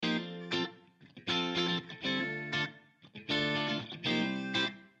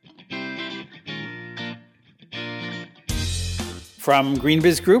From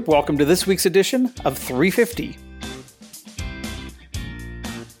GreenBiz Group, welcome to this week's edition of 350.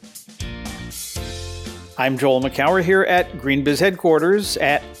 I'm Joel McCower here at GreenBiz headquarters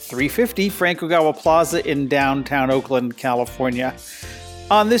at 350 Frank Ogawa Plaza in downtown Oakland, California.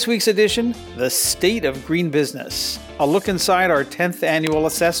 On this week's edition, the state of green business. A look inside our 10th annual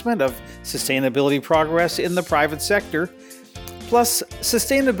assessment of sustainability progress in the private sector, plus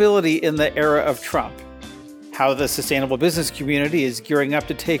sustainability in the era of Trump. How the sustainable business community is gearing up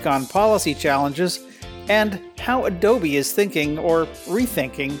to take on policy challenges, and how Adobe is thinking or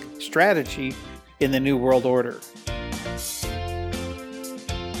rethinking strategy in the New World Order.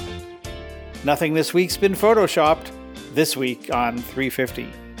 Nothing this week's been photoshopped. This week on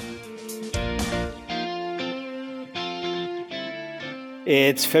 350.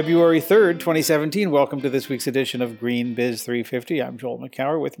 It's February 3rd, 2017. Welcome to this week's edition of GreenBiz 350. I'm Joel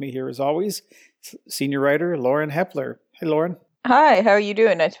McCower. With me here as always, senior writer Lauren Hepler. Hey, Lauren. Hi, how are you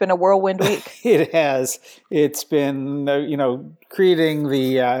doing? It's been a whirlwind week. It has. It's been, creating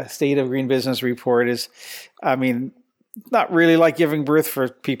the State of Green Business report is, not really like giving birth for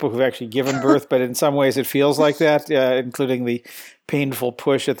people who've actually given birth, but in some ways it feels like that, including the painful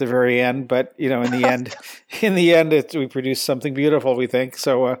push at the very end. But, in the end, we produce something beautiful, we think.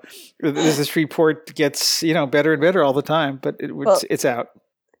 So this report gets, better and better all the time, but it's out.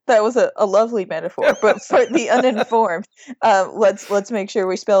 That was a lovely metaphor, but for the uninformed, let's make sure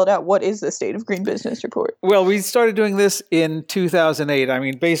we spell it out. What is the State of Green Business report? Well, we started doing this in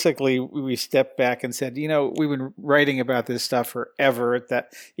 2008. Basically, we stepped back and said, we've been writing about this stuff forever.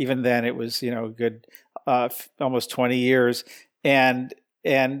 That even then it was, good, almost 20 years, and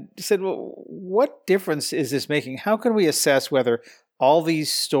said, well, what difference is this making? How can we assess whether all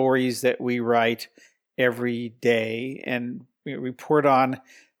these stories that we write every day and report on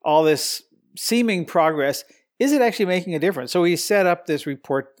all this seeming progress, is it actually making a difference? So we set up this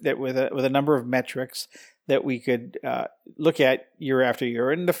report that with a number of metrics that we could look at year after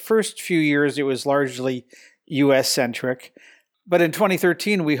year. In the first few years, it was largely U.S.-centric. But in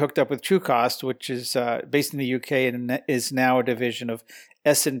 2013, we hooked up with Trucost, which is based in the UK and is now a division of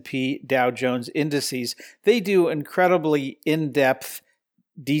S&P Dow Jones Indices. They do incredibly in-depth,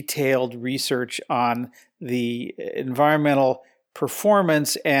 detailed research on the environmental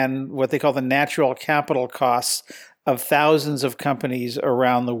performance and what they call the natural capital costs of thousands of companies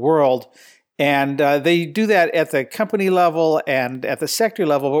around the world. And they do that at the company level and at the sector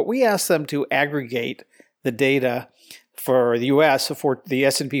level, but we ask them to aggregate the data for the US, for the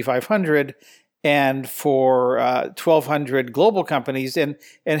S&P 500, and for 1,200 global companies and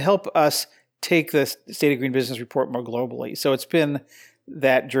help us take the State of Green Business report more globally. So it's been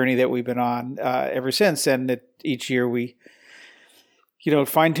that journey that we've been on ever since. And each year we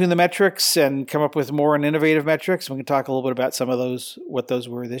fine-tune the metrics and come up with more and innovative metrics. We can talk a little bit about some of those, what those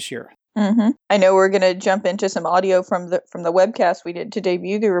were this year. Mm-hmm. I know we're going to jump into some audio from the webcast we did to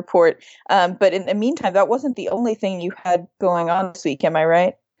debut the report. But in the meantime, that wasn't the only thing you had going on this week. Am I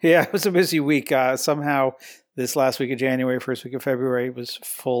right? Yeah, it was a busy week. Somehow this last week of January, first week of February was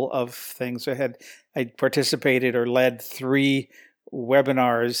full of things. I participated or led 3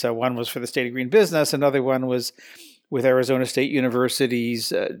 webinars. One was for the State of Green Business. Another one was with Arizona State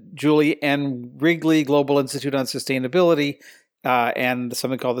University's Julie N. Wrigley Global Institute on Sustainability and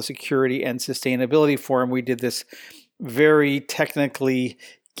something called the Security and Sustainability Forum. We did this very technically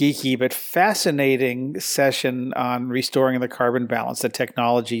geeky but fascinating session on restoring the carbon balance, the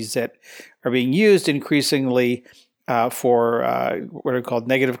technologies that are being used increasingly for what are called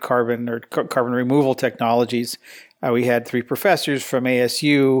negative carbon or carbon removal technologies. We had 3 professors from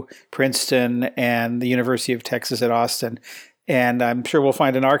ASU, Princeton, and the University of Texas at Austin. And I'm sure we'll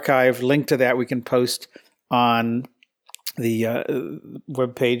find an archive link to that we can post on the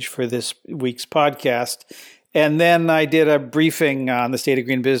webpage for this week's podcast. And then I did a briefing on the State of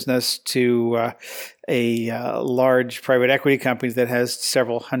Green Business to a large private equity company that has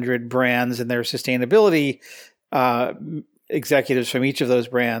several hundred brands, and their sustainability executives from each of those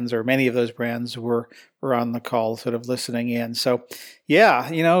brands, or many of those brands, were on the call, sort of listening in. So, yeah,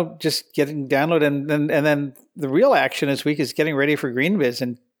 just getting download, and then the real action this week is getting ready for GreenBiz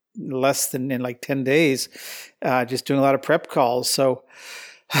in like 10 days. Just doing a lot of prep calls. So,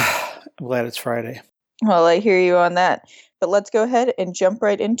 I'm glad it's Friday. Well, I hear you on that. But let's go ahead and jump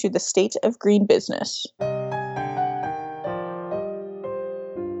right into the State of Green Business.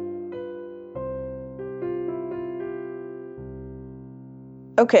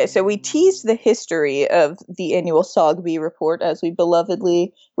 Okay, so we teased the history of the annual SOGB report, as we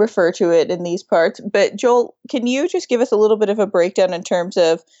belovedly refer to it in these parts. But Joel, can you just give us a little bit of a breakdown in terms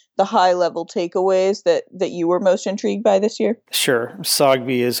of the high-level takeaways that you were most intrigued by this year? Sure.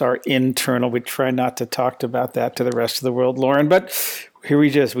 SOGB is our internal. We try not to talk about that to the rest of the world, Lauren. But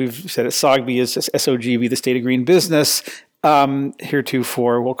we've said it. SOGB is just SOGB, the state of green business.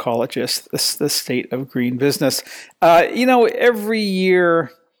 Heretofore, we'll call it just the state of green business. Every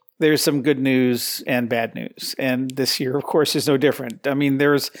year there's some good news and bad news, and this year, of course, is no different. I mean,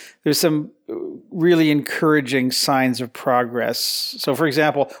 there's some really encouraging signs of progress. So, for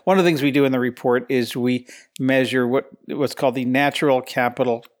example, one of the things we do in the report is we measure what's called the natural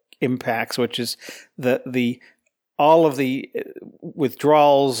capital impacts, which is the all of the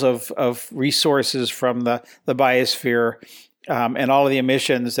withdrawals of resources from the biosphere and all of the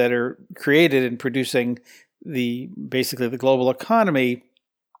emissions that are created in producing basically the global economy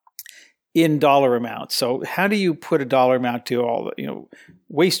in dollar amounts. So how do you put a dollar amount to all the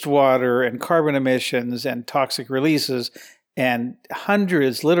wastewater and carbon emissions and toxic releases and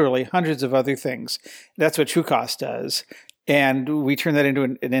literally hundreds of other things? That's what TrueCost does. And we turn that into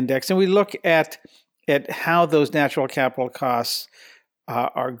an index, and we look at how those natural capital costs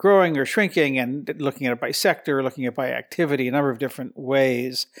are growing or shrinking, and looking at it by sector, looking at it by activity, a number of different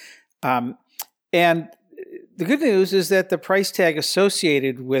ways. And the good news is that the price tag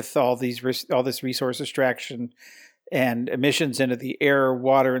associated with all this resource extraction and emissions into the air,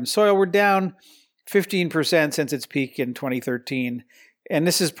 water, and soil were down 15% since its peak in 2013. And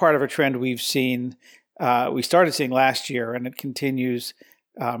this is part of a trend we've seen. We started seeing last year, and it continues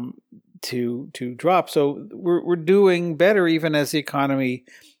to drop. So we're doing better, even as the economy,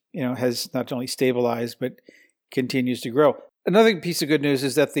 has not only stabilized but continues to grow. Another piece of good news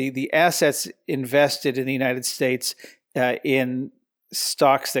is that the assets invested in the United States in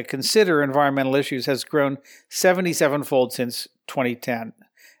stocks that consider environmental issues has grown 77-fold since 2010.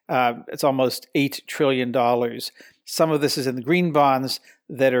 It's almost $8 trillion. Some of this is in the green bonds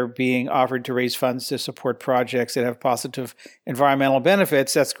that are being offered to raise funds to support projects that have positive environmental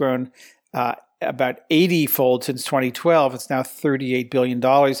benefits. That's grown about 80-fold since 2012. It's now $38 billion.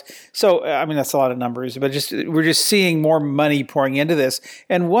 So, that's a lot of numbers, but we're just seeing more money pouring into this.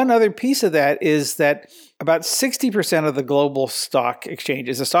 And one other piece of that is that about 60% of the global stock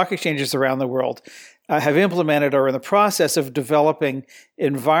exchanges around the world, have implemented or are in the process of developing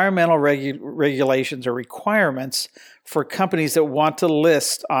environmental regulations or requirements for companies that want to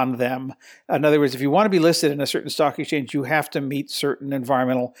list on them. In other words, if you want to be listed in a certain stock exchange, you have to meet certain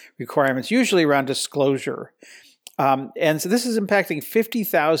environmental requirements, usually around disclosure. And so this is impacting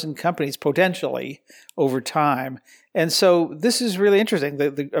 50,000 companies potentially over time. And so this is really interesting.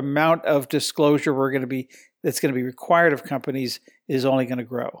 The amount of disclosure that's going to be required of companies is only going to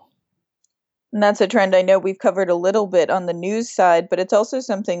grow. And that's a trend I know we've covered a little bit on the news side, but it's also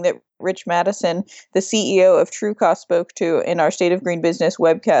something that Rich Madison, the CEO of TrueCost, spoke to in our State of Green Business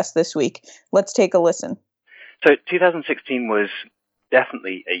webcast this week. Let's take a listen. So 2016 was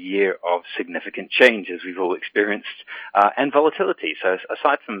definitely a year of significant change, as we've all experienced, and volatility. So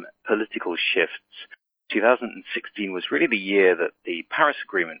aside from political shifts, 2016 was really the year that the Paris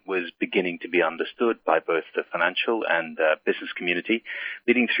Agreement was beginning to be understood by both the financial and business community,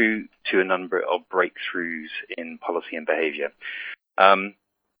 leading through to a number of breakthroughs in policy and behavior.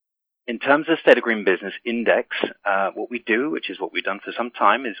 In terms of State of Green Business Index, what we do, which is what we've done for some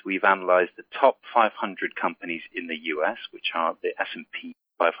time, is we've analyzed the top 500 companies in the U.S., which are the S&P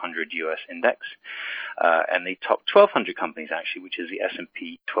 500 U.S. index, and the top 1,200 companies, actually, which is the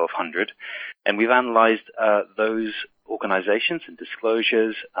S&P 1200. And we've analyzed those organizations and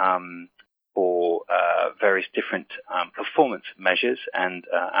disclosures for various different performance measures and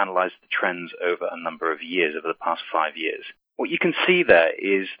analyzed the trends over a number of years, over the past 5 years. What you can see there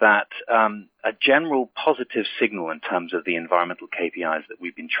is that a general positive signal in terms of the environmental KPIs that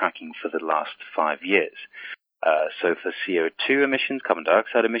we've been tracking for the last 5 years. So for CO2 emissions, carbon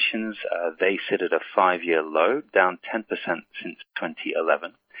dioxide emissions, they sit at a 5-year low, down 10% since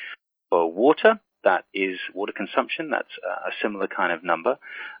 2011. For water, that is water consumption, that's a similar kind of number.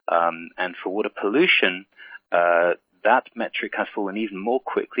 And for water pollution, that metric has fallen even more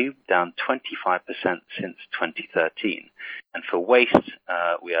quickly, down 25% since 2013. And for waste,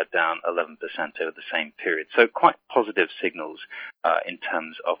 we are down 11% over the same period. So quite positive signals in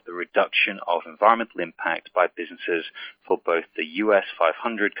terms of the reduction of environmental impact by businesses for both the US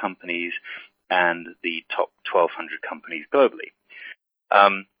 500 companies and the top 1,200 companies globally.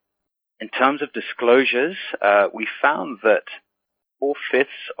 In terms of disclosures, we found that 4/5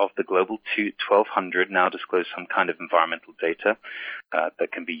 of the global 1,200 now disclose some kind of environmental data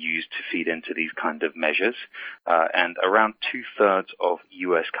that can be used to feed into these kind of measures. And around 2/3 of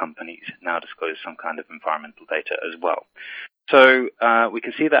US companies now disclose some kind of environmental data as well. So we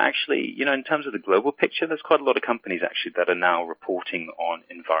can see that actually, in terms of the global picture, there's quite a lot of companies actually that are now reporting on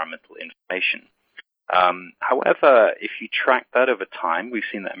environmental information. However, if you track that over time, we've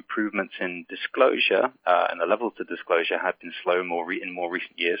seen that improvements in disclosure and the levels of disclosure have been slow in more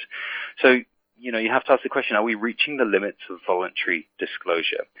recent years. So, you have to ask the question, are we reaching the limits of voluntary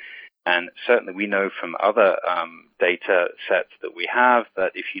disclosure? And certainly we know from other data sets that we have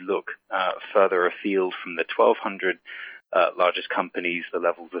that if you look further afield from the 1,200 largest companies, the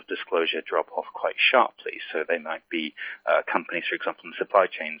levels of disclosure drop off quite sharply. So they might be companies, for example, in supply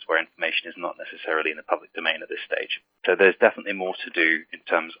chains where information is not necessarily in the public domain at this stage. So there's definitely more to do in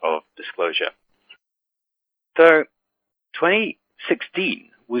terms of disclosure. So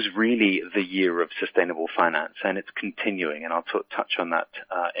 2016 was really the year of sustainable finance, and it's continuing, and I'll touch on that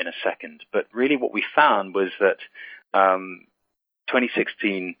in a second. But really what we found was that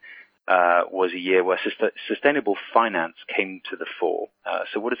 2016 was a year where sustainable finance came to the fore.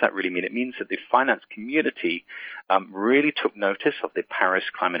 So what does that really mean? It means that the finance community really took notice of the Paris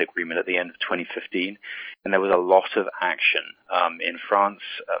Climate Agreement at the end of 2015, and there was a lot of action. In France,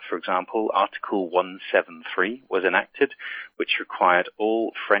 for example, Article 173 was enacted, which required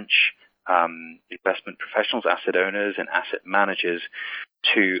all French investment professionals, asset owners, and asset managers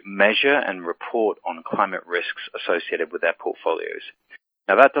to measure and report on climate risks associated with their portfolios.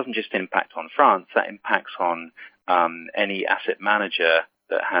 Now, that doesn't just impact on France, that impacts on any asset manager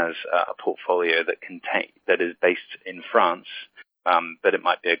that has a portfolio that is based in France, but it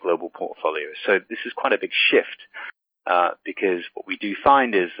might be a global portfolio. So this is quite a big shift because what we do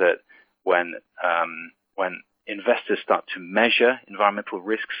find is that when investors start to measure environmental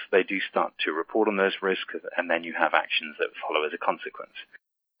risks, they do start to report on those risks, and then you have actions that follow as a consequence.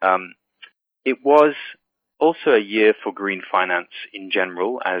 It was also a year for green finance in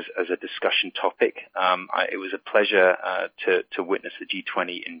general as a discussion topic. It was a pleasure to witness the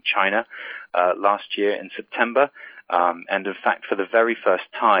G20 in China last year in September. And in fact, for the very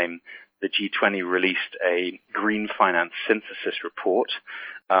first time, the G20 released a green finance synthesis report,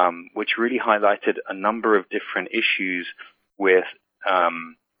 which really highlighted a number of different issues with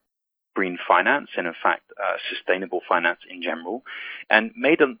green finance and, in fact, sustainable finance in general, and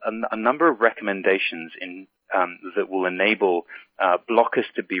made a number of recommendations that will enable blockers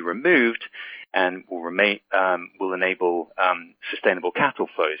to be removed and will enable sustainable capital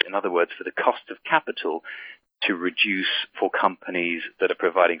flows. In other words, for the cost of capital to reduce for companies that are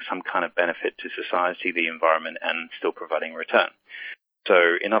providing some kind of benefit to society, the environment, and still providing return.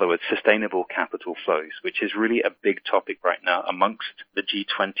 So, in other words, sustainable capital flows, which is really a big topic right now amongst the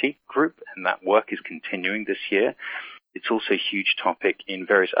G20 group, and that work is continuing this year. It's also a huge topic in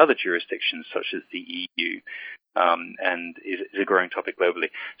various other jurisdictions, such as the EU, and is a growing topic globally.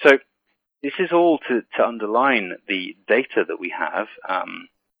 So this is all to underline the data that we have,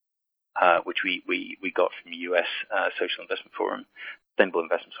 which we got from the US Social Investment Forum, Sustainable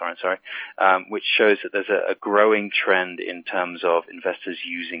Investment Forum, which shows that there's a growing trend in terms of investors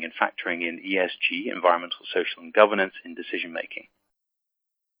using and factoring in ESG, environmental, social, and governance in decision making.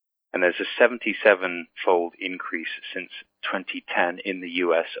 And there's a 77-fold increase since 2010 in the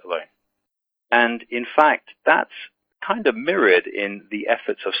US alone. And in fact, that's kind of mirrored in the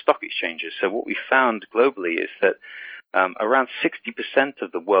efforts of stock exchanges. So what we found globally is that around 60%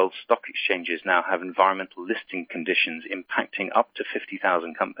 of the world's stock exchanges now have environmental listing conditions impacting up to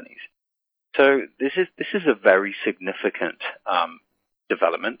 50,000 companies. So this is a very significant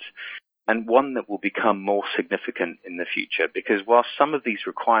development, and one that will become more significant in the future, because while some of these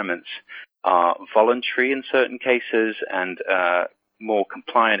requirements are voluntary in certain cases and more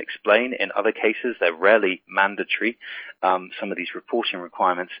comply and explain in other cases, they're rarely mandatory, some of these reporting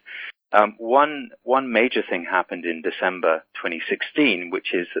requirements. One major thing happened in December 2016,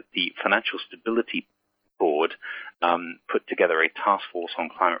 which is that the Financial Stability Board put together a task force on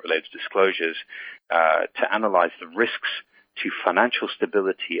climate-related disclosures to analyze the risks to financial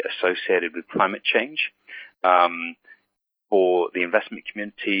stability associated with climate change for the investment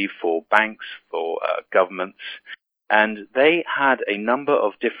community, for banks, for governments. And they had a number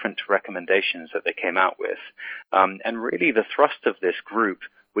of different recommendations that they came out with. And really the thrust of this group,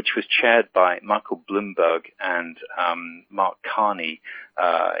 which was chaired by Michael Bloomberg and Mark Carney,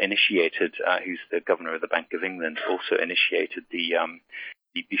 who's the governor of the Bank of England, also initiated the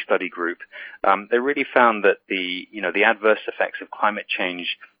study group. They really found that the adverse effects of climate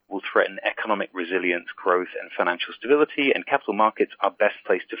change will threaten economic resilience, growth, and financial stability, and capital markets are best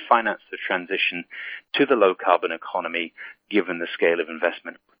placed to finance the transition to the low-carbon economy, given the scale of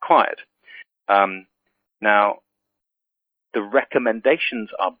investment required. Now, the recommendations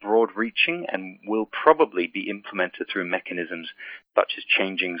are broad-reaching and will probably be implemented through mechanisms such as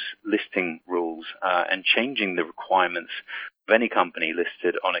changing listing rules and changing the requirements of any company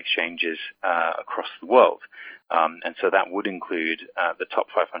listed on exchanges across the world. And so that would include the top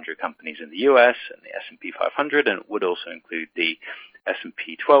 500 companies in the US and the S&P 500, and it would also include the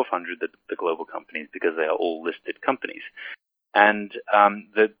S&P 1200, the global companies, because they are all listed companies. And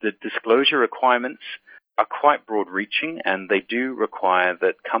the disclosure requirements are quite broad-reaching, and they do require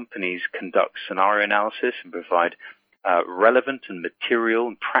that companies conduct scenario analysis and provide relevant and material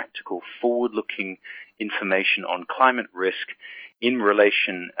and practical forward-looking information on climate risk in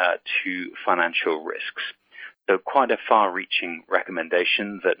relation to financial risks. So quite a far-reaching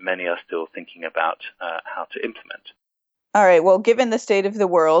recommendation that many are still thinking about how to implement. All right. Well, given the state of the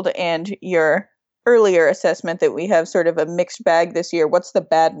world and your earlier assessment that we have sort of a mixed bag this year, what's the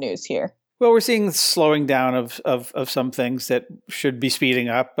bad news here? Well, we're seeing slowing down of some things that should be speeding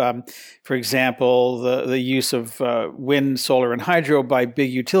up. For example, the use of wind, solar, and hydro by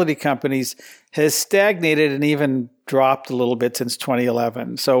big utility companies has stagnated and even dropped a little bit since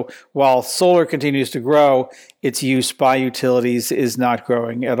 2011. So while solar continues to grow, its use by utilities is not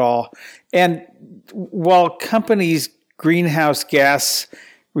growing at all. And while companies' greenhouse gas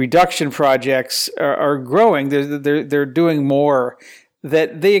reduction projects are growing, they're doing more,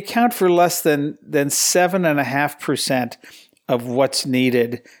 that they account for less than 7.5% of what's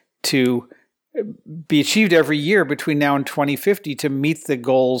needed to be achieved every year between now and 2050 to meet the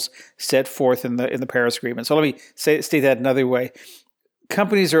goals set forth in the Paris Agreement. So let me state that another way.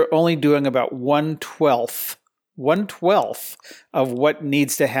 Companies are only doing about 1/12 of what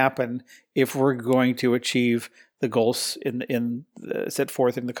needs to happen if we're going to achieve the goals set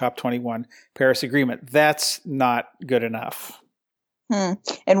forth in the COP21 Paris Agreement. That's not good enough.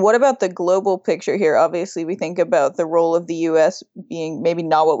 And what about the global picture here? Obviously, we think about the role of the U.S. being maybe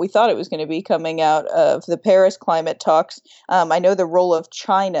not what we thought it was going to be coming out of the Paris climate talks. I know the role of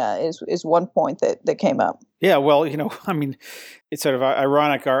China is one point that came up. Yeah, well, it's sort of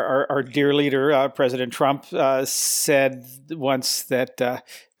ironic. Our dear leader, President Trump, said once that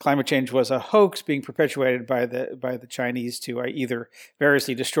climate change was a hoax being perpetuated by the Chinese to either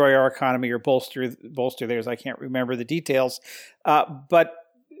variously destroy our economy or bolster theirs. I can't remember the details, but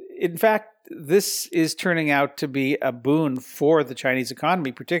in fact, this is turning out to be a boon for the Chinese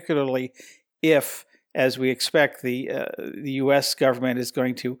economy, particularly if, as we expect, the U.S. government is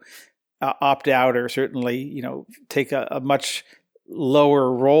going to opt out, or certainly, take a much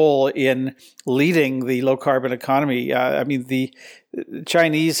lower role in leading the low carbon economy. The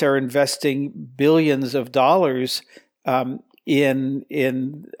Chinese are investing billions of dollars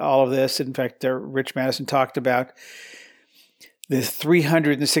in all of this. In fact, Rich Madison talked about the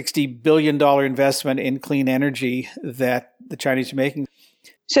 $360 billion investment in clean energy that the Chinese are making.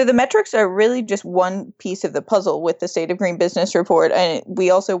 So the metrics are really just one piece of the puzzle with the State of Green Business Report. And we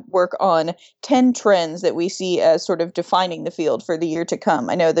also work on 10 trends that we see as sort of defining the field for the year to come.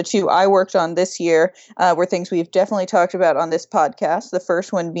 I know the two I worked on this year were things we've definitely talked about on this podcast. The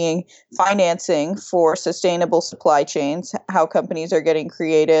first one being financing for sustainable supply chains, how companies are getting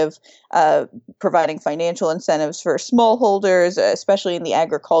creative, providing financial incentives for smallholders, especially in the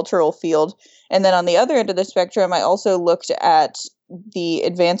agricultural field. And then on the other end of the spectrum, I also looked at the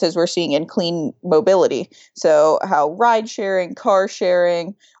advances we're seeing in clean mobility. So how ride sharing, car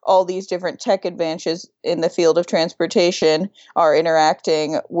sharing, all these different tech advances in the field of transportation are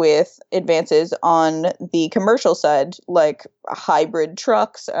interacting with advances on the commercial side, like hybrid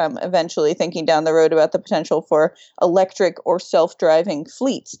trucks, eventually thinking down the road about the potential for electric or self-driving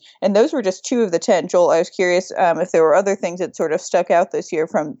fleets. And those were just two of the 10. Joel, I was curious if there were other things that sort of stuck out this year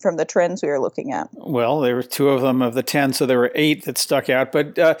from the trends we were looking at. Well, there were two of them of the 10, so there were 8 that stuck out.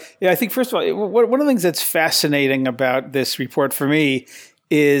 But I think, first of all, one of the things that's fascinating about this report for me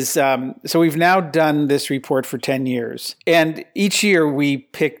is, so we've now done this report for 10 years. And each year we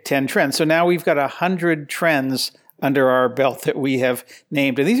pick 10 trends. So now we've got 100 trends under our belt that we have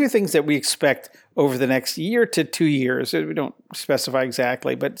named. And these are things that we expect over the next year to 2 years. We don't specify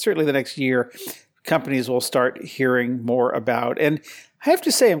exactly, but certainly the next year, companies will start hearing more about. And I have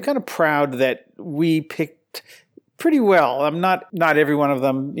to say, I'm kind of proud that we picked pretty well. Not every one of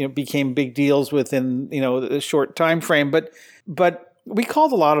them, became big deals within, a short time frame, but we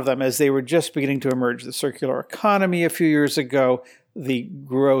called a lot of them as they were just beginning to emerge. The circular economy a few years ago, the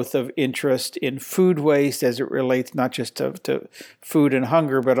growth of interest in food waste as it relates not just to food and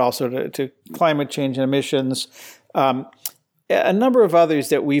hunger, but also to climate change and emissions. A number of others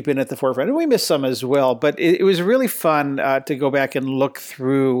that we've been at the forefront, and we missed some as well, but it was really fun to go back and look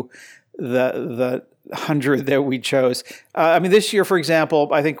through the 100 that we chose. I mean, this year, for example,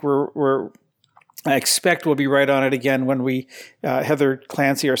 I think I expect we'll be right on it again when Heather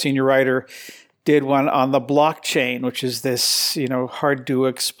Clancy, our senior writer, did one on the blockchain, which is this, hard to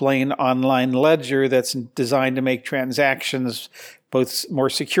explain online ledger that's designed to make transactions both more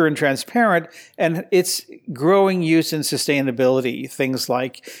secure and transparent. And its growing use in sustainability, things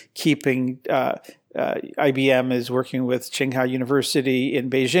like keeping IBM is working with Tsinghua University in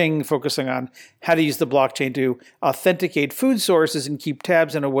Beijing, focusing on how to use the blockchain to authenticate food sources and keep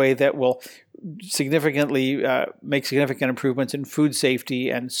tabs in a way that will significantly make significant improvements in food safety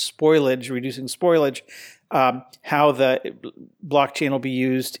and spoilage, reducing spoilage. How the blockchain will be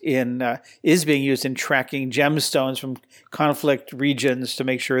used is being used in tracking gemstones from conflict regions to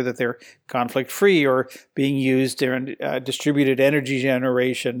make sure that they're conflict free, or being used in distributed energy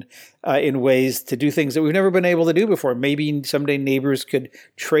generation in ways to do things that we've never been able to do before. Maybe someday neighbors could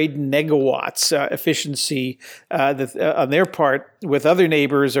trade negawatts efficiency on their part with other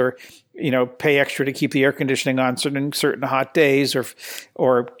neighbors, or pay extra to keep the air conditioning on certain hot days,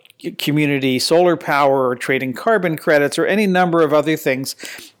 or community solar power, or trading carbon credits, or any number of other things.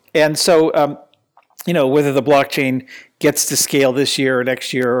 And so, whether the blockchain gets to scale this year or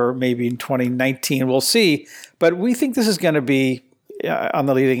next year, or maybe in 2019, we'll see. But we think this is going to be on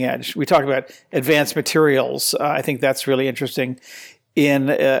the leading edge. We talk about advanced materials. I think that's really interesting in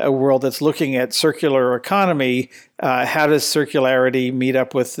a world that's looking at circular economy. How does circularity meet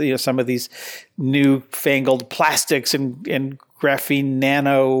up with some of these newfangled plastics and graphene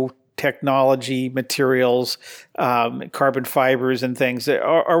nanotechnology materials, carbon fibers and things?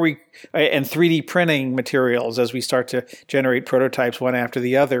 Are we, and 3D printing materials as we start to generate prototypes one after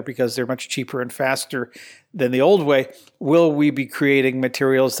the other because they're much cheaper and faster than the old way? Will we be creating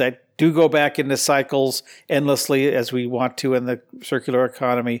materials that do go back into cycles endlessly as we want to in the circular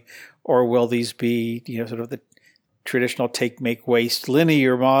economy, or will these be sort of the traditional take, make, waste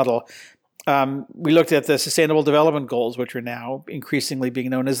linear model? We looked at the Sustainable Development Goals, which are now increasingly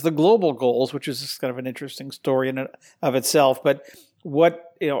being known as the global goals, which is kind of an interesting story in and of itself. But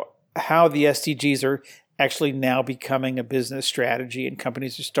how the SDGs are actually now becoming a business strategy, and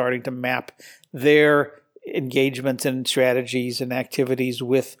companies are starting to map their engagements and strategies and activities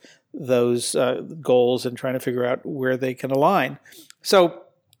with those goals and trying to figure out where they can align. So,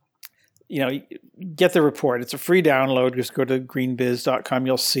 get the report. It's a free download. Just go to greenbiz.com.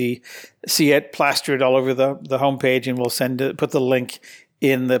 You'll see it plastered all over the homepage, and we'll put the link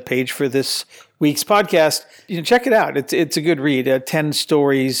in the page for this week's podcast. Check it out. It's a good read. 10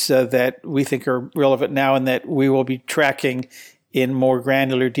 stories that we think are relevant now and that we will be tracking in more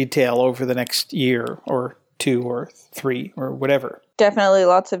granular detail over the next year or 2 or 3 or whatever. Definitely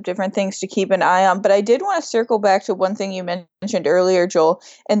lots of different things to keep an eye on. But I did want to circle back to one thing you mentioned earlier, Joel,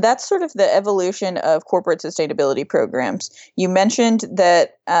 and that's sort of the evolution of corporate sustainability programs. You mentioned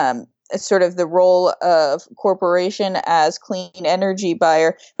that sort of the role of corporation as clean energy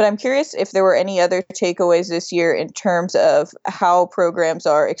buyer, but I'm curious if there were any other takeaways this year in terms of how programs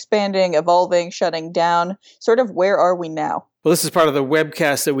are expanding, evolving, shutting down. Sort of where are we now? Well, this is part of the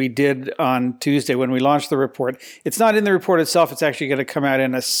webcast that we did on Tuesday when we launched the report. It's not in the report itself. It's actually going to come out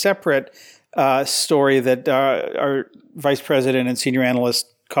in a separate story that our vice president and senior analyst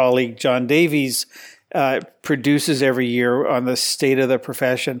colleague, John Davies, produces every year on the state of the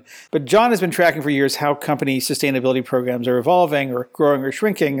profession. But John has been tracking for years how company sustainability programs are evolving or growing or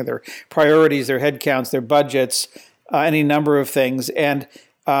shrinking, their priorities, their headcounts, their budgets, any number of things. And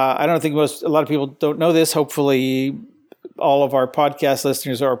I don't think a lot of people don't know this. Hopefully, all of our podcast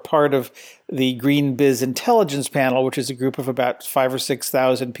listeners are part of the Green Biz Intelligence Panel, which is a group of about 5,000 or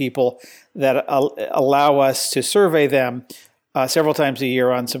 6,000 people that allow us to survey them several times a year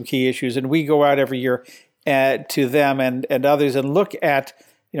on some key issues. And we go out every year to them and others and look at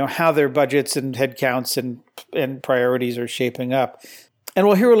how their budgets and headcounts and priorities are shaping up. And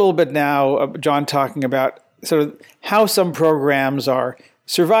we'll hear a little bit now of John talking about sort of how some programs are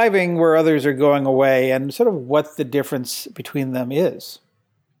surviving where others are going away, and sort of what the difference between them is.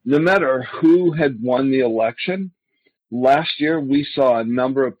 No matter who had won the election, last year we saw a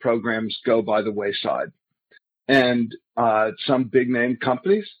number of programs go by the wayside. And some big name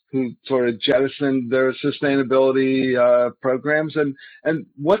companies who sort of jettisoned their sustainability programs. And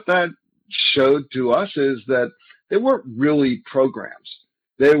what that showed to us is that they weren't really programs.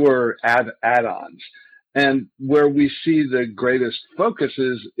 They were add-ons. And where we see the greatest focus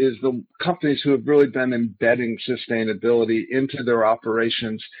is the companies who have really been embedding sustainability into their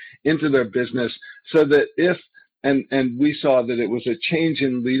operations, into their business, so that and we saw that it was a change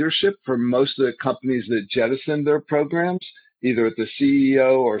in leadership for most of the companies that jettisoned their programs, either at the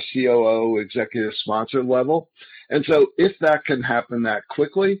CEO or COO, executive sponsor level. And so if that can happen that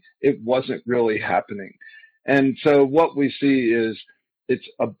quickly, it wasn't really happening. And so what we see is it's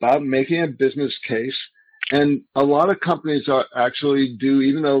about making a business case. And a lot of companies actually do,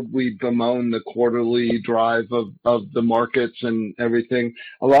 even though we bemoan the quarterly drive of the markets and everything,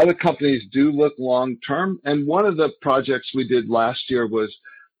 a lot of companies do look long term. And one of the projects we did last year was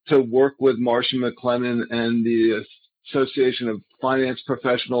to work with Marsh & McLennan and the Association of Finance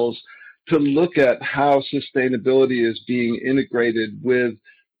Professionals to look at how sustainability is being integrated with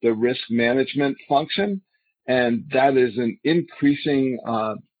the risk management function. And that is an increasing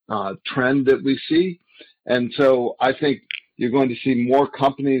trend that we see. And so I think you're going to see more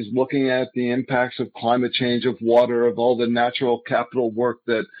companies looking at the impacts of climate change, of water, of all the natural capital work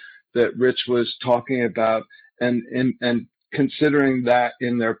that Rich was talking about, and considering that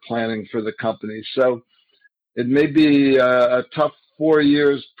in their planning for the company. So it may be a tough 4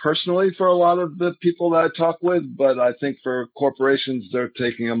 years personally for a lot of the people that I talk with, but I think for corporations, they're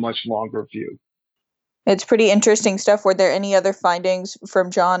taking a much longer view. It's pretty interesting stuff. Were there any other findings from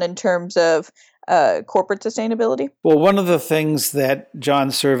John in terms of corporate sustainability? Well, one of the things that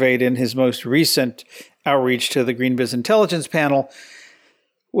John surveyed in his most recent outreach to the Green Biz Intelligence panel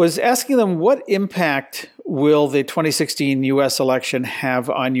was asking them, what impact will the 2016 U.S. election have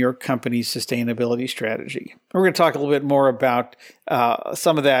on your company's sustainability strategy? We're going to talk a little bit more about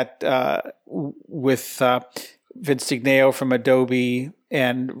some of that with Vince Digneo from Adobe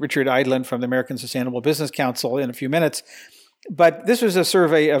and Richard Eidlin from the American Sustainable Business Council in a few minutes. But this was a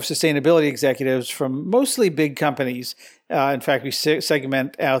survey of sustainability executives from mostly big companies. In fact, we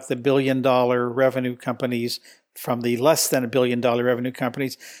segment out the billion-dollar revenue companies from the less than $1 billion revenue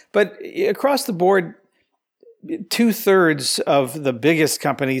companies. But across the board, 2/3 of the biggest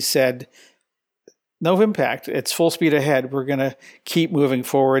companies said, no impact. It's full speed ahead. We're going to keep moving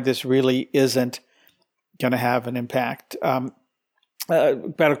forward. This really isn't going to have an impact.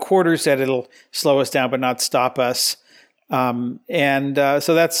 About a quarter said it'll slow us down but not stop us. So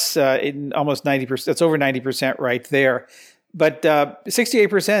that's in almost 90%. That's over 90% right there. But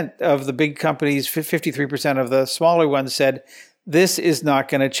 68% of the big companies, 53% of the smaller ones said, this is not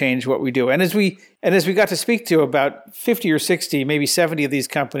going to change what we do. And as we got to speak to about 50 or 60, maybe 70 of these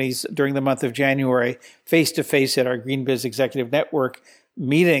companies during the month of January, face-to-face at our Green Biz Executive Network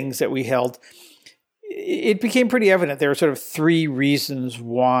meetings that we held, it became pretty evident there are sort of three reasons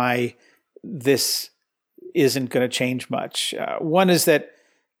why this isn't going to change much. One is that,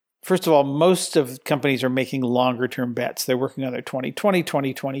 first of all, most of companies are making longer-term bets. They're working on their 2020,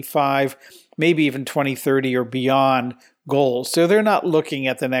 2025, maybe even 2030 or beyond goals. So they're not looking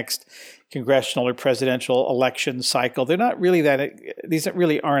at the next congressional or presidential election cycle. They're not really these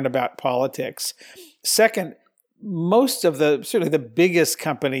really aren't about politics. Second, most of certainly the biggest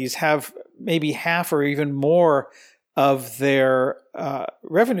companies have maybe half or even more of their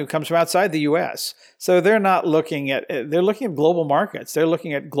revenue comes from outside the U.S. So they're looking at global markets. They're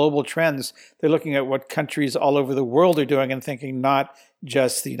looking at global trends. They're looking at what countries all over the world are doing and thinking not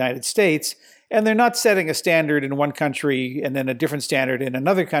just the United States. And they're not setting a standard in one country and then a different standard in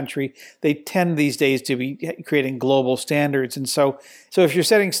another country. They tend these days to be creating global standards. And so if you're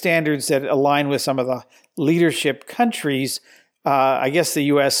setting standards that align with some of the leadership countries, I guess the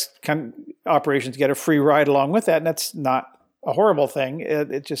U.S. operations get a free ride along with that, and that's not a horrible thing.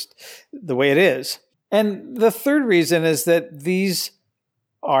 It's just the way it is. And the third reason is that these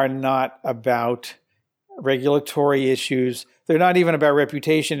are not about regulatory issues. They're not even about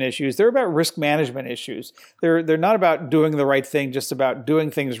reputation issues. They're about risk management issues. They're not about doing the right thing, just about doing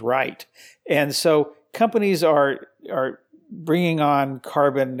things right. And so companies are bringing on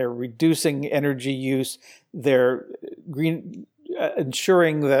carbon. They're reducing energy use. They're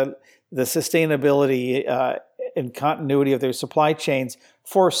ensuring the sustainability and continuity of their supply chains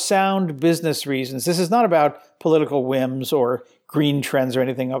for sound business reasons. This is not about political whims or green trends or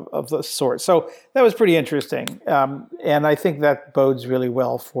anything of the sort. So that was pretty interesting. And I think that bodes really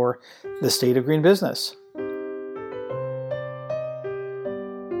well for the state of green business.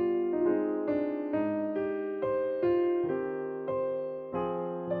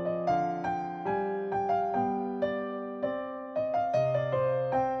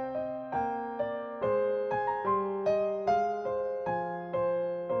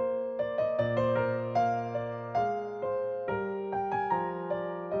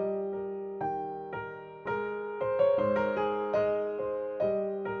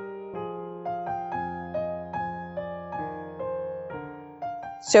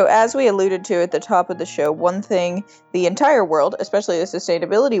 So as we alluded to at the top of the show, one thing the entire world, especially the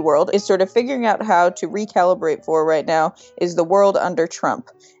sustainability world, is sort of figuring out how to recalibrate for right now is the world under Trump.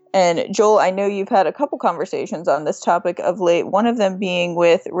 And Joel, I know you've had a couple conversations on this topic of late, one of them being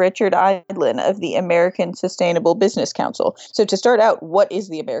with Richard Eidlin of the American Sustainable Business Council. So to start out, what is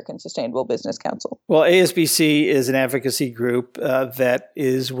the American Sustainable Business Council? Well, ASBC is an advocacy group that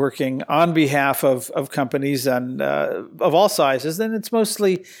is working on behalf of companies of all sizes, and it's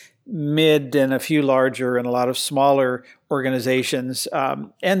mostly mid and a few larger and a lot of smaller organizations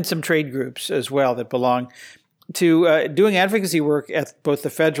and some trade groups as well that belong to doing advocacy work at both the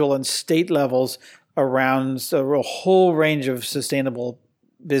federal and state levels around a whole range of sustainable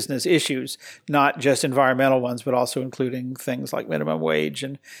business issues, not just environmental ones, but also including things like minimum wage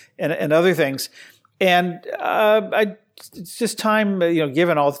and other things. And it's just time,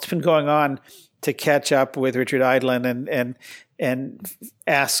 given all that's been going on, to catch up with Richard Eidlin and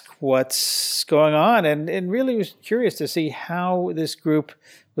ask what's going on. And really was curious to see how this group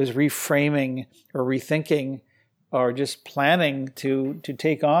was reframing or rethinking or just planning to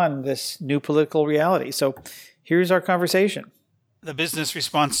take on this new political reality. So here's our conversation. The business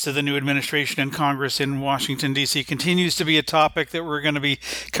response to the new administration and Congress in Washington, D.C. continues to be a topic that we're going to be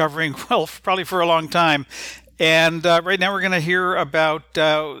covering, well, probably for a long time. And right now we're going to hear about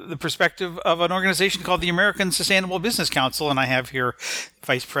the perspective of an organization called the American Sustainable Business Council. And I have here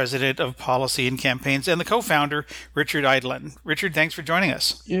Vice President of Policy and Campaigns and the co-founder, Richard Eidlin. Richard, thanks for joining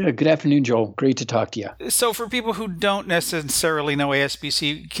us. Yeah, good afternoon, Joel. Great to talk to you. So for people who don't necessarily know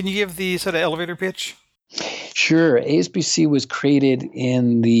ASBC, can you give the sort of elevator pitch? Sure. ASBC was created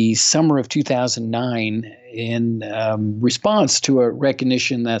in the summer of 2009 in response to a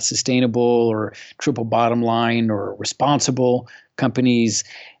recognition that sustainable or triple bottom line or responsible companies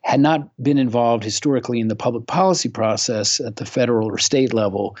had not been involved historically in the public policy process at the federal or state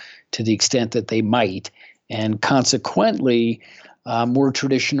level to the extent that they might. And consequently, more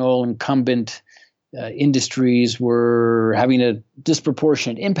traditional incumbent industries were having a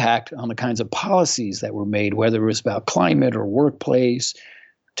disproportionate impact on the kinds of policies that were made, whether it was about climate or workplace,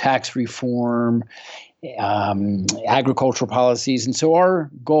 tax reform, agricultural policies. And so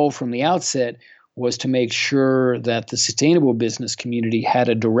our goal from the outset was to make sure that the sustainable business community had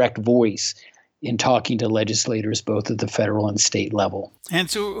a direct voice in talking to legislators both at the federal and state level. And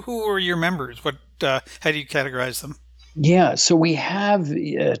so who are your members? How do you categorize them? Yeah, so we have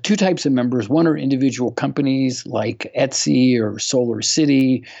two types of members. One are individual companies like Etsy or Solar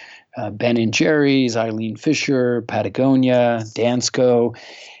City, Ben & Jerry's, Eileen Fisher, Patagonia, Dansko,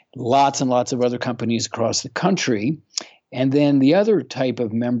 lots and lots of other companies across the country. And then the other type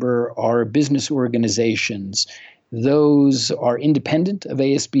of member are business organizations. Those are independent of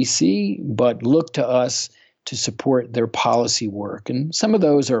ASBC, but look to us to support their policy work. And some of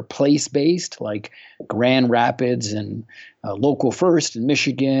those are place-based, like Grand Rapids and Local First in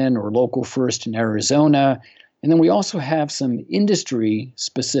Michigan or Local First in Arizona. And then we also have some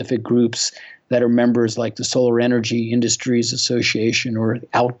industry-specific groups that are members like the Solar Energy Industries Association or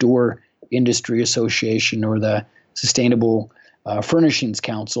Outdoor Industry Association or the Sustainable Furnishings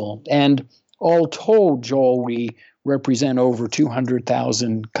Council. And all told, Joel, we represent over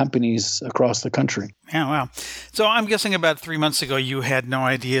 200,000 companies across the country. Yeah, wow. So I'm guessing about 3 months ago, you had no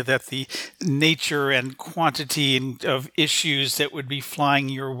idea that the nature and quantity of issues that would be flying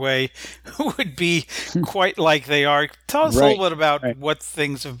your way would be quite like they are. Tell us a little bit about what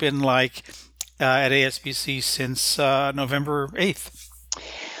things have been like at ASBC since November 8th.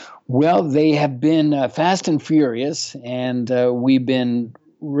 Well, they have been fast and furious, and we've been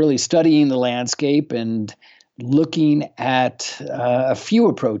really studying the landscape and looking at a few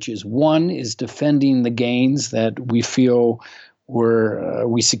approaches. One is defending the gains that we feel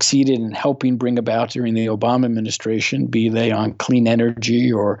we succeeded in helping bring about during the Obama administration, be they on clean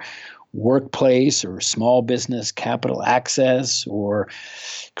energy or workplace or small business capital access or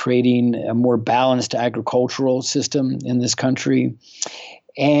creating a more balanced agricultural system in this country.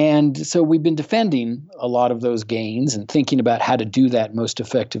 And so we've been defending a lot of those gains and thinking about how to do that most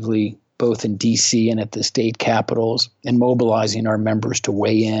effectively, both in D.C. and at the state capitals, and mobilizing our members to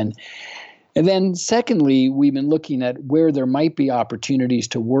weigh in. And then secondly, we've been looking at where there might be opportunities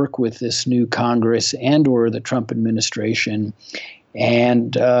to work with this new Congress and or the Trump administration,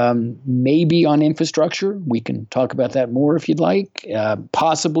 and maybe on infrastructure. We can talk about that more if you'd like,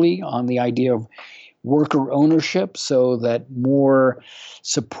 possibly on the idea of worker ownership so that more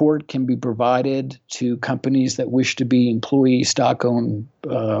support can be provided to companies that wish to be employee stock-owned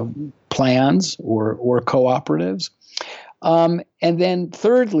plans or cooperatives. And then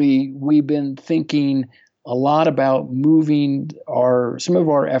thirdly, we've been thinking a a lot about moving some of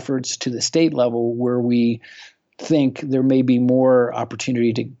our efforts to the state level where we think there may be more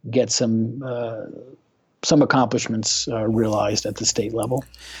opportunity to get some accomplishments realized at the state level.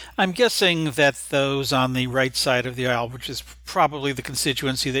 I'm guessing that those on the right side of the aisle, which is probably the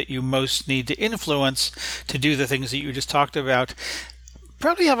constituency that you most need to influence to do the things that you just talked about,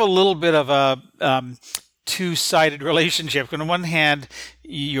 probably have a little bit of a two-sided relationship. On one hand,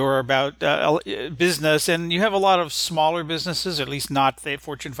 you're about business, and you have a lot of smaller businesses, at least not the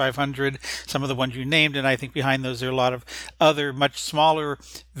Fortune 500, some of the ones you named, and I think behind those there are a lot of other much smaller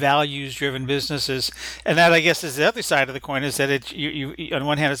values-driven businesses. And that, I guess, is the other side of the coin, is that you on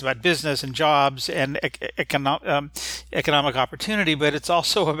one hand it's about business and jobs and economic opportunity, but it's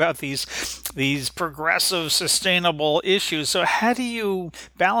also about these progressive, sustainable issues. So how do you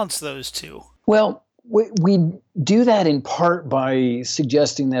balance those two? Well, we do that in part by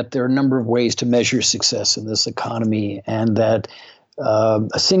suggesting that there are a number of ways to measure success in this economy, and that a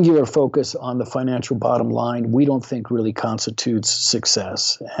singular focus on the financial bottom line we don't think really constitutes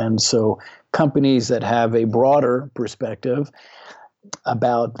success. And so companies that have a broader perspective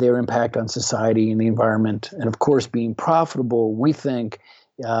about their impact on society and the environment, and of course being profitable, we think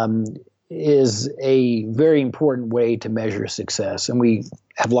is a very important way to measure success. And we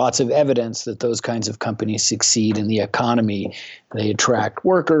have lots of evidence that those kinds of companies succeed in the economy. They attract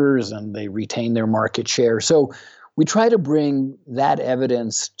workers and they retain their market share. So we try to bring that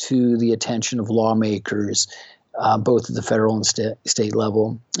evidence to the attention of lawmakers, both at the federal and state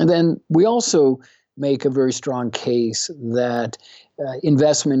level. And then we also make a very strong case that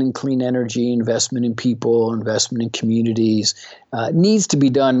investment in clean energy, investment in people, investment in communities needs to be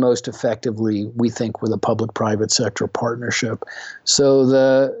done most effectively, we think, with a public-private sector partnership. So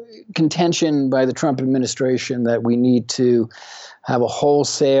the contention by the Trump administration that we need to have a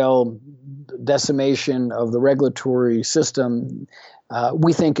wholesale decimation of the regulatory system,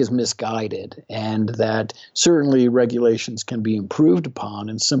 we think is misguided, and that certainly regulations can be improved upon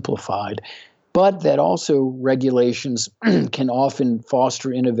and simplified, but that also regulations can often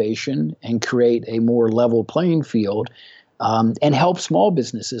foster innovation and create a more level playing field, and help small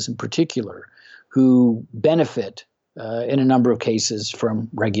businesses in particular who benefit in a number of cases from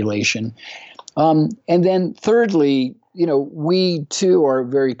regulation. And then thirdly, we too are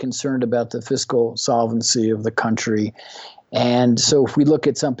very concerned about the fiscal solvency of the country. And so if we look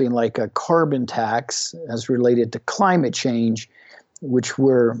at something like a carbon tax as related to climate change, which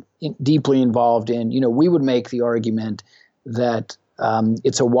we're deeply involved in, we would make the argument that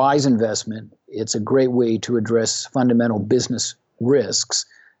it's a wise investment. It's a great way to address fundamental business risks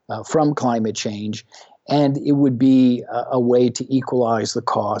from climate change. And it would be a way to equalize the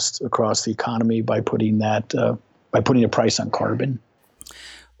costs across the economy by putting a price on carbon.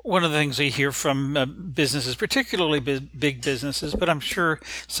 One of the things we hear from businesses, particularly big businesses, but I'm sure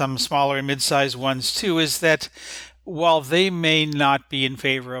some smaller and mid-sized ones too, is that while they may not be in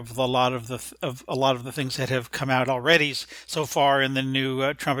favor of a lot of the things that have come out already so far in the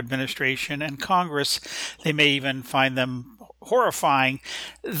new Trump administration and Congress, they may even find them horrifying,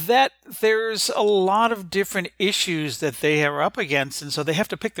 that there's a lot of different issues that they are up against, and so they have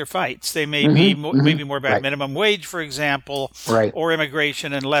to pick their fights. They may be maybe more about minimum wage, for example, or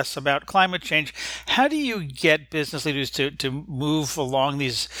immigration, and less about climate change. How do you get business leaders to move along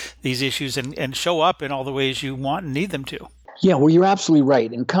these issues and show up in all the ways you want and need them to? Yeah, well, you're absolutely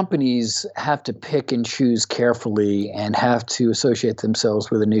right. And companies have to pick and choose carefully and have to associate themselves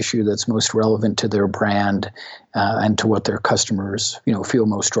with an issue that's most relevant to their brand and to what their customers, feel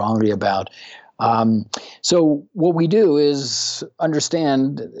most strongly about. So what we do is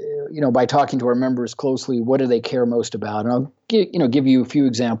understand, by talking to our members closely, what do they care most about? And I'll give you a few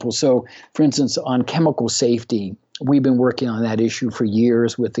examples. So, for instance, on chemical safety, we've been working on that issue for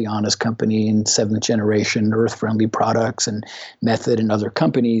years with the Honest Company and seventh generation earth-friendly products and Method and other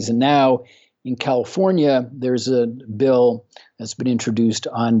companies. And now in California, there's a bill that's been introduced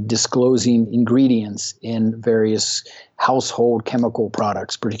on disclosing ingredients in various household chemical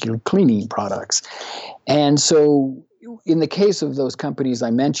products, particularly cleaning products. And so in the case of those companies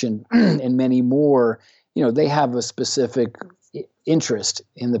I mentioned and many more, they have a specific interest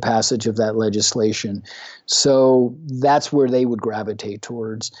in the passage of that legislation. So that's where they would gravitate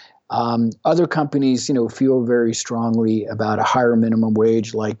towards. Other companies, feel very strongly about a higher minimum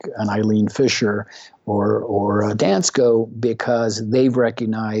wage, like an Eidlin Fisher or a Dansko, because they've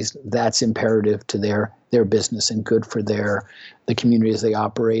recognized that's imperative to their business and good for the communities they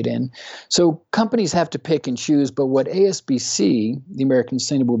operate in. So companies have to pick and choose. But what ASBC, the American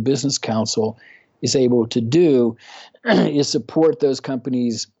Sustainable Business Council, is able to do is support those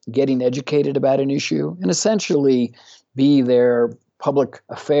companies getting educated about an issue and essentially be their public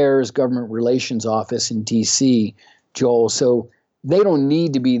affairs, government relations office in DC, Joel. So they don't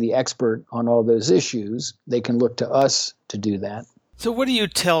need to be the expert on all those issues. They can look to us to do that. So what do you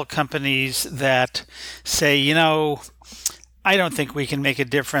tell companies that say, I don't think we can make a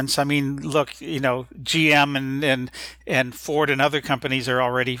difference. I mean, look, GM and Ford and other companies are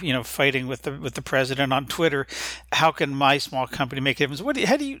already, fighting with the president on Twitter. How can my small company make a difference? What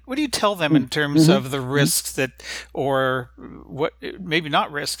do you tell them in terms of the risks or what, maybe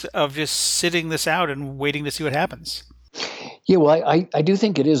not risks, of just sitting this out and waiting to see what happens? Yeah, well, I do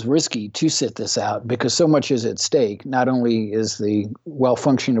think it is risky to sit this out because so much is at stake. Not only is the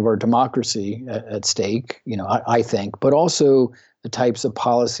well-functioning of our democracy at stake, I think, but also the types of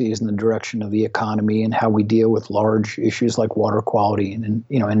policies and the direction of the economy and how we deal with large issues like water quality and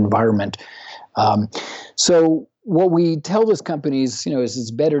environment. So what we tell those companies, is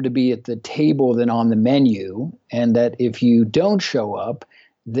it's better to be at the table than on the menu, and that if you don't show up,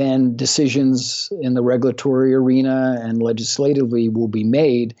 then decisions in the regulatory arena and legislatively will be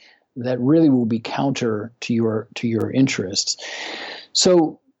made that really will be counter to your interests.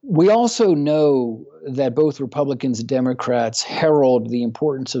 So we also know that both Republicans and Democrats herald the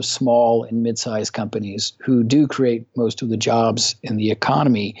importance of small and mid-sized companies who do create most of the jobs in the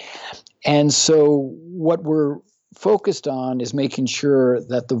economy. And so what we're focused on is making sure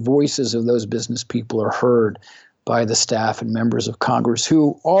that the voices of those business people are heard by the staff and members of Congress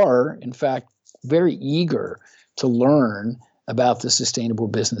who are, in fact, very eager to learn about the sustainable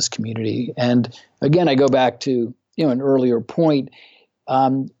business community. And again, I go back to an earlier point,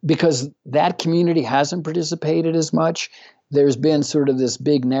 because that community hasn't participated as much. There's been sort of this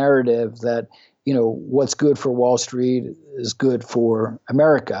big narrative that what's good for Wall Street is good for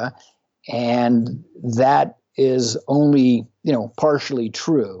America, and that is only partially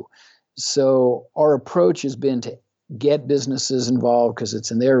true. So our approach has been to get businesses involved because it's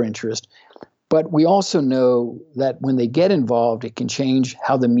in their interest. But we also know that when they get involved, it can change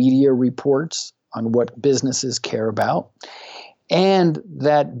how the media reports on what businesses care about, and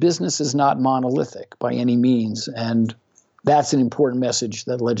that business is not monolithic by any means. And that's an important message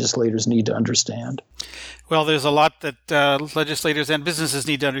that legislators need to understand. Well, there's a lot that legislators and businesses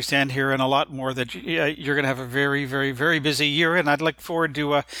need to understand here, and a lot more that you're going to have a very, very, very busy year. And I'd look forward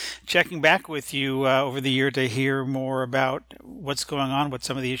to checking back with you over the year to hear more about what's going on, what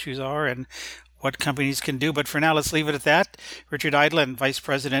some of the issues are, and what companies can do. But for now, let's leave it at that. Richard Eidlin, Vice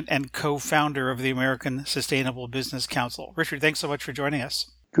President and co-founder of the American Sustainable Business Council. Richard, thanks so much for joining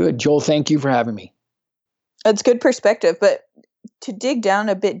us. Good. Joel, thank you for having me. That's good perspective, but to dig down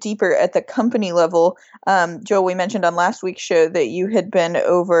a bit deeper at the company level, Joel, we mentioned on last week's show that you had been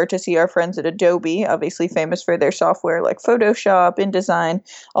over to see our friends at Adobe, obviously famous for their software like Photoshop, InDesign,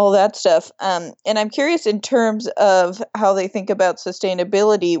 all that stuff. And I'm curious in terms of how they think about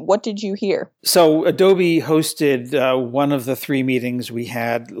sustainability, what did you hear? So Adobe hosted one of the 3 meetings we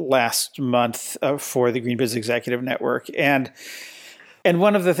had last month for the Green Business Executive Network. And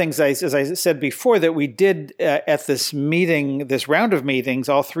one of the things, as I said before, that we did at this meeting, this round of meetings,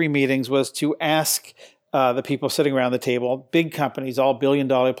 all 3 meetings, was to ask the people sitting around the table, big companies, all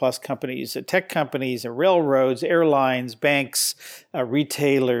billion-dollar-plus companies, tech companies, railroads, airlines, banks,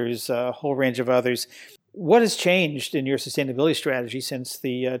 retailers, a whole range of others, what has changed in your sustainability strategy since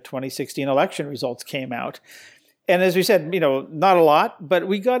the 2016 election results came out? And as we said, not a lot, but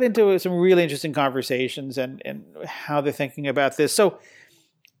we got into some really interesting conversations and how they're thinking about this. So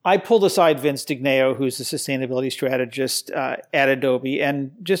I pulled aside Vince Digneo, who's the sustainability strategist at Adobe,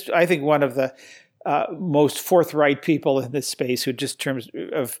 and just I think one of the most forthright people in this space, who just in terms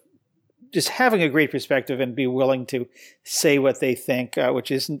of just having a great perspective and be willing to say what they think,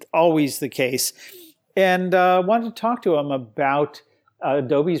 which isn't always the case. And wanted to talk to him about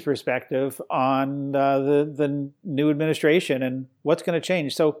Adobe's perspective on the new administration and what's going to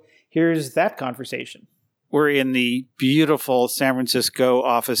change. So here's that conversation. We're in the beautiful San Francisco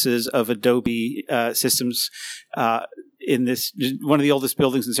offices of Adobe Systems in this one of the oldest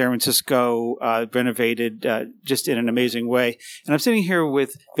buildings in San Francisco, renovated just in an amazing way. And I'm sitting here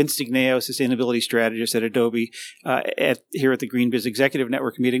with Vince Digneo, sustainability strategist at Adobe, here at the Green Biz Executive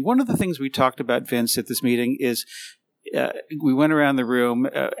Network meeting. One of the things we talked about, Vince, at this meeting is we went around the room,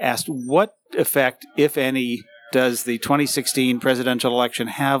 asked what effect, if any, does the 2016 presidential election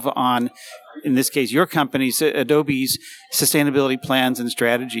have on, in this case, your company's, Adobe's sustainability plans and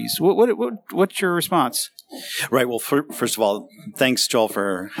strategies? What's your response? Right. Well, first of all, thanks, Joel,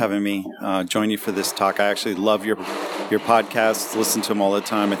 for having me join you for this talk. I actually love your podcasts, listen to them all the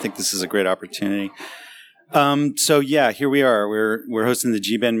time. I think this is a great opportunity. Here we are. We're hosting the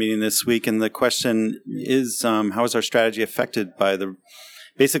G-Band meeting this week, and the question is, how is our strategy affected by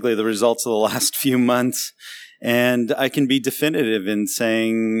basically the results of the last few months? And I can be definitive in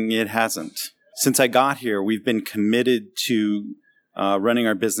saying it hasn't. Since I got here, we've been committed to running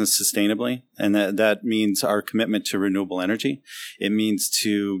our business sustainably, and that means our commitment to renewable energy. It means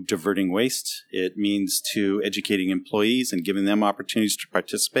to diverting waste. It means to educating employees and giving them opportunities to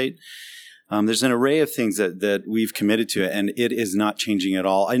participate. There's an array of things that we've committed to, and it is not changing at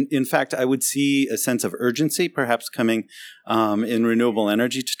all. In fact, I would see a sense of urgency perhaps coming in renewable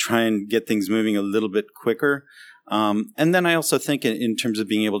energy to try and get things moving a little bit quicker. And then I also think in terms of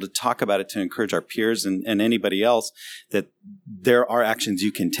being able to talk about it to encourage our peers and anybody else that there are actions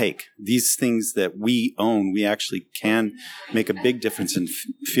you can take. These things that we own, we actually can make a big difference and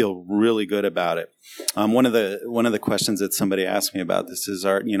feel really good about it. One of the questions that somebody asked me about this is,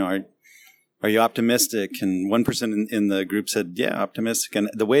 are you optimistic? And one person in the group said, yeah, optimistic. And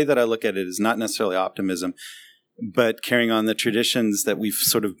the way that I look at it is not necessarily optimism, but carrying on the traditions that we've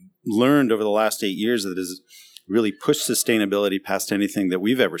sort of learned over the last 8 years that has really pushed sustainability past anything that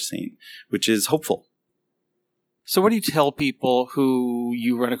we've ever seen, which is hopeful. So what do you tell people who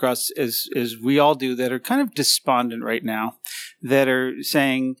you run across, as we all do, that are kind of despondent right now, that are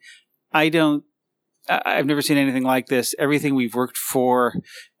saying, I've never seen anything like this. Everything we've worked for,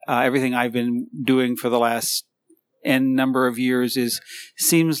 everything I've been doing for the last N number of years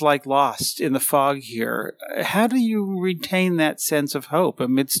seems like lost in the fog here. How do you retain that sense of hope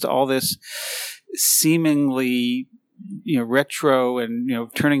amidst all this seemingly, retro and,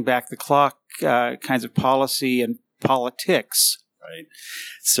 turning back the clock kinds of policy and politics? Right.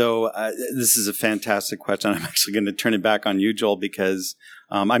 So this is a fantastic question. I'm actually going to turn it back on you, Joel, because,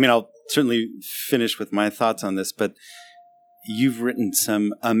 I'll certainly finish with my thoughts on this, but you've written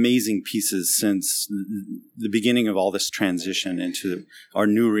some amazing pieces since the beginning of all this transition into our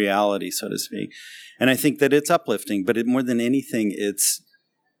new reality, so to speak. And I think that it's uplifting, but more than anything, it's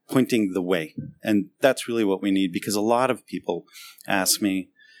pointing the way. And that's really what we need, because a lot of people ask me,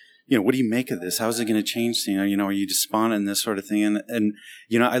 what do you make of this? How is it going to change? Are you despondent and this sort of thing? And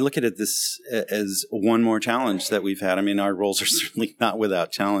I look at it as one more challenge that we've had. Our roles are certainly not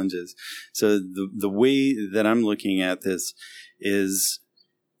without challenges. So the way that I'm looking at this is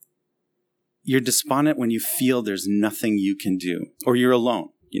you're despondent when you feel there's nothing you can do, or you're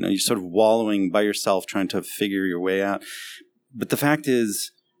alone. You're sort of wallowing by yourself, trying to figure your way out. But the fact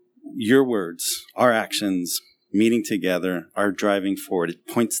is, your words, our actions, meeting together, are driving forward. It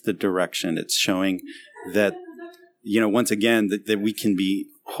points the direction. It's showing that, once again, that we can be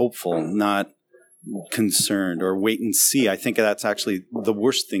hopeful, not concerned or wait and see. I think that's actually the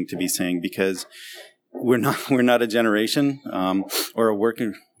worst thing to be saying, because we're not a generation or a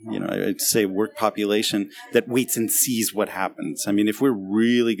working, I'd say work population that waits and sees what happens. If we're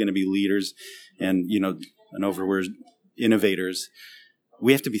really going to be leaders and, we're innovators,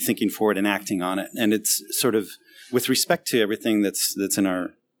 we have to be thinking forward and acting on it. And it's sort of with respect to everything that's in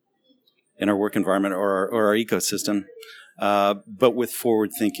our work environment or our ecosystem, but with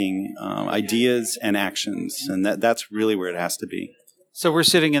forward-thinking ideas and actions. And that's really where it has to be. So we're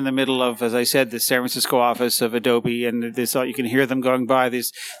sitting in the middle of, as I said, the San Francisco office of Adobe, and you can hear them going by,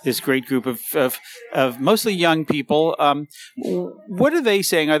 this great group of mostly young people. What are they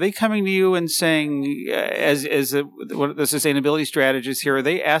saying? Are they coming to you and saying, as the sustainability strategists here, are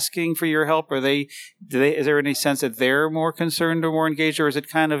they asking for your help? Is there any sense that they're more concerned or more engaged, or is it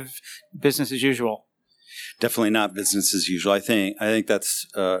kind of business as usual? Definitely not business as usual. I think that's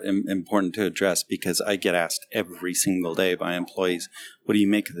important to address, because I get asked every single day by employees, "What do you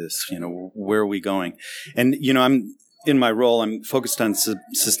make of this? Where are we going?" And I'm in my role, I'm focused on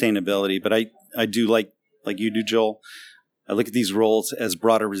sustainability, but I do like you do, Joel. I look at these roles as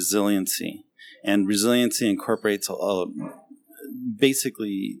broader resiliency, and resiliency incorporates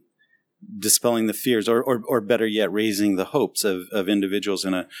basically dispelling the fears, or better yet, raising the hopes of individuals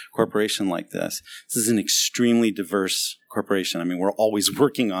in a corporation like this. This is an extremely diverse corporation. We're always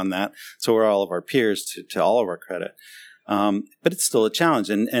working on that. So are all of our peers, to all of our credit. But it's still a challenge.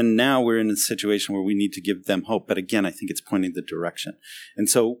 And now we're in a situation where we need to give them hope. But again, I think it's pointing the direction. And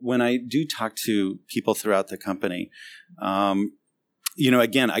so when I do talk to people throughout the company,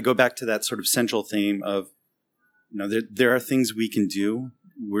 again, I go back to that sort of central theme of, there are things we can do.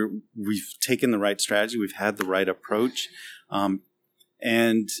 We've taken the right strategy. We've had the right approach,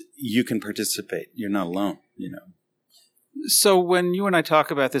 and you can participate. You're not alone. So when you and I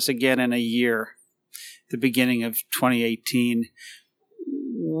talk about this again in a year, the beginning of 2018.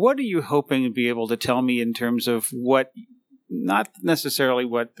 What are you hoping to be able to tell me in terms of what, not necessarily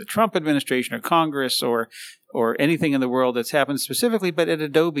what the Trump administration or Congress or anything in the world that's happened specifically, but at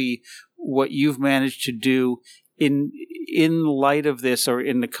Adobe, what you've managed to do in light of this, or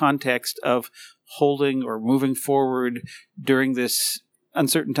in the context of holding or moving forward during this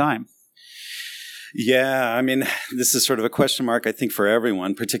uncertain time? Yeah, I mean, this is sort of a question mark, I think, for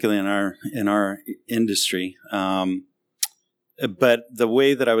everyone, particularly in our industry. But the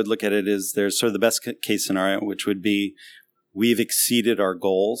way that I would look at it is there's sort of the best case scenario, which would be we've exceeded our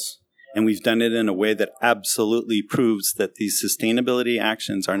goals, and we've done it in a way that absolutely proves that these sustainability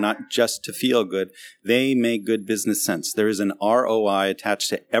actions are not just to feel good. They make good business sense. There is an ROI attached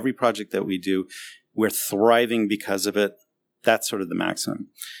to every project that we do. We're thriving because of it. That's sort of the maximum.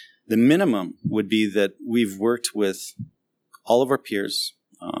 The minimum would be that we've worked with all of our peers.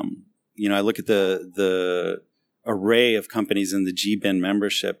 I look at the array of companies in the GBIN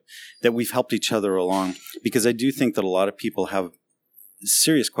membership that we've helped each other along, because I do think that a lot of people have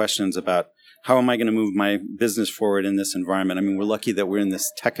serious questions about how am I going to move my business forward in this environment? I mean, we're lucky that we're in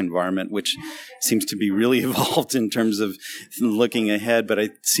this tech environment, which seems to be really evolved in terms of looking ahead. But I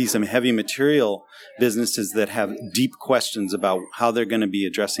see some heavy material businesses that have deep questions about how they're going to be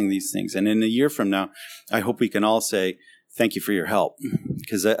addressing these things. And in a year from now, I hope we can all say, thank you for your help,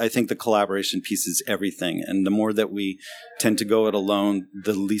 because I think the collaboration piece is everything. And the more that we tend to go it alone,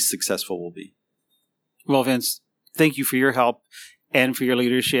 the least successful we'll be. Well, Vince, thank you for your help and for your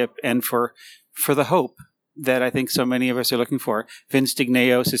leadership and for the hope that I think so many of us are looking for. Vince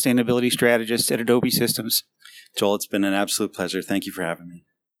Digneo, Sustainability Strategist at Adobe Systems. Joel, it's been an absolute pleasure. Thank you for having me.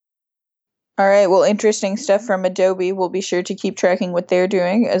 All right. Well, interesting stuff from Adobe. We'll be sure to keep tracking what they're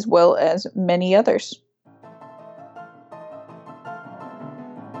doing, as well as many others.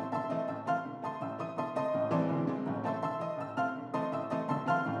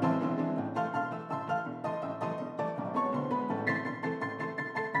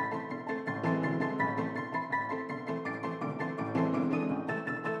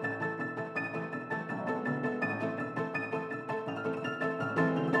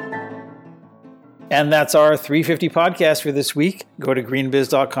 And that's our 350 podcast for this week. Go to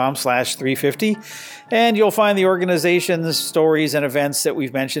greenbiz.com/350, and you'll find the organizations, stories, and events that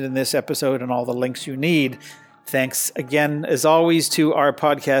we've mentioned in this episode and all the links you need. Thanks again, as always, to our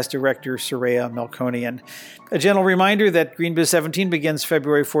podcast director, Soraya Melkonian. A gentle reminder that GreenBiz 17 begins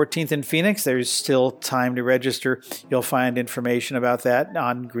February 14th in Phoenix. There's still time to register. You'll find information about that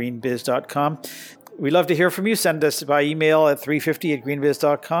on greenbiz.com. We'd love to hear from you. Send us by email at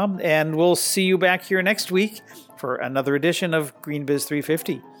 350@greenbiz.com, and we'll see you back here next week for another edition of GreenBiz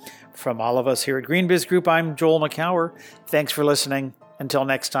 350. From all of us here at GreenBiz Group, I'm Joel McCower. Thanks for listening. Until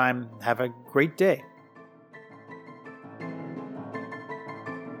next time, have a great day.